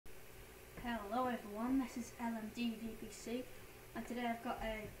this is LMDVBC, and today I've got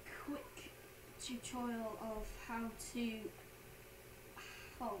a quick tutorial of how to,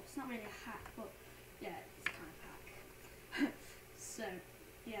 well, it's not really a hack, but yeah, it's kind of hack. So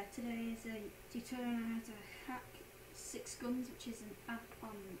yeah, today is a tutorial on how to hack Six Guns, which is an app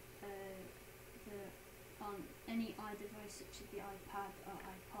on on any iDevice, such as the iPad or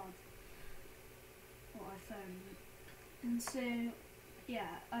iPod or iPhone. And so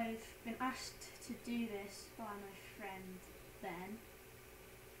yeah, I've been asked to do this by my friend Ben.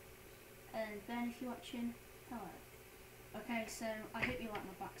 And Ben, if you're watching, hello. Okay, so I hope you like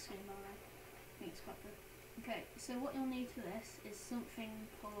my back screen, by the way. I think it's quite good. Okay, so what you'll need for this is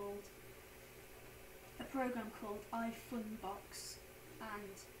a program called iFunbox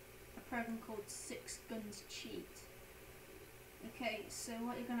and a program called Six Guns Cheat. Okay, so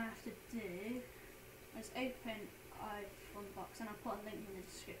what you're gonna have to do is open iFunbox, and I'll put a link in the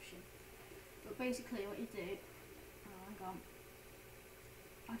description. But basically what you do, hang on,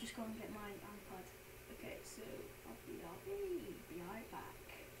 I'll just go and get my iPad. Okay, so I'll be right back.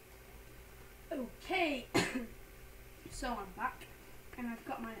 Okay, so I'm back, and I've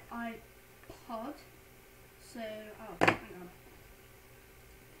got my iPod. So, hang on.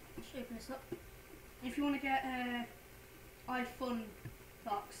 Let's open this up. If you want to get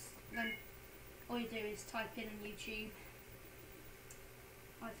iFunbox, then all you do is type in on YouTube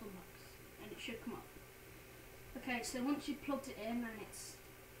iFunbox, and it should come up. Okay, so once you've plugged it in and it's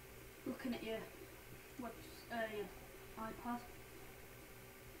looking at your iPod,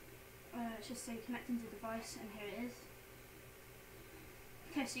 it's just say connecting to the device, and here it is.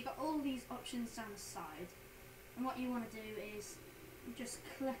 Okay, so you've got all these options down the side, and what you want to do is just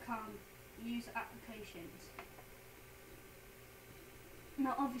click on Use Applications.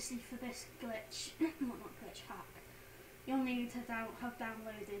 Now obviously for this glitch, well, not glitch, hack, you'll need to have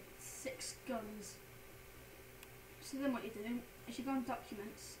downloaded Six Guns. So then what you do is you go on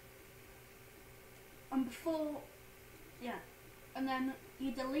Documents, and and then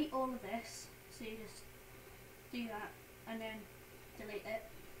you delete all of this, so you just do that and then delete it,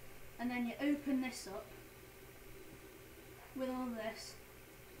 and then you open this up with all this.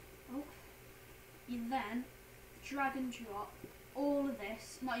 You then drag and drop all of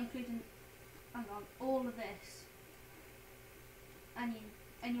this, not including, all of this, and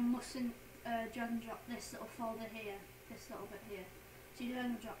you mustn't drag and drop this little folder here, this little bit here. So you drag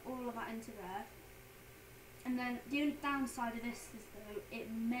and drop all of that into there. And then the only downside of this is though it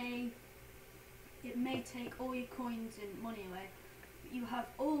may take all your coins and money away. But you have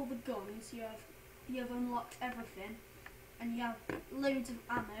all the guns, you have unlocked everything, and you have loads of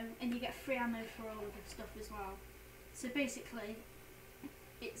ammo, and you get free ammo for all of the stuff as well. So basically,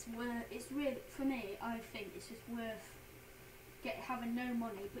 it's really, for me, I think it's just worth having no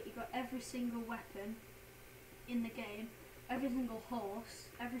money, but you got every single weapon in the game, every single horse,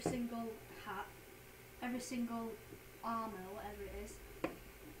 every single hat, every single armor, whatever it is,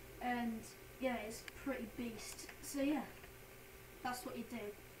 and yeah, it's pretty beast. So yeah, that's what you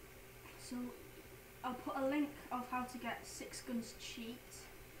do. So I'll put a link of how to get Six Guns Cheat,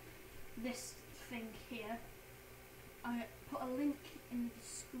 this thing here. I put a link in the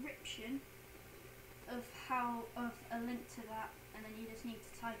description of a link to that, and then you just need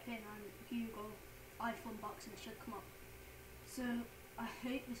to type in on Google iFunbox and it should come up. So I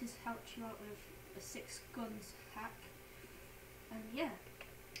hope this has helped you out with a Six Guns hack, and yeah,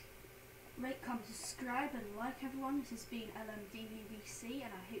 rate, comment, subscribe and like everyone. This has been LMDVBC,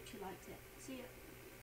 and I hope you liked it. See ya.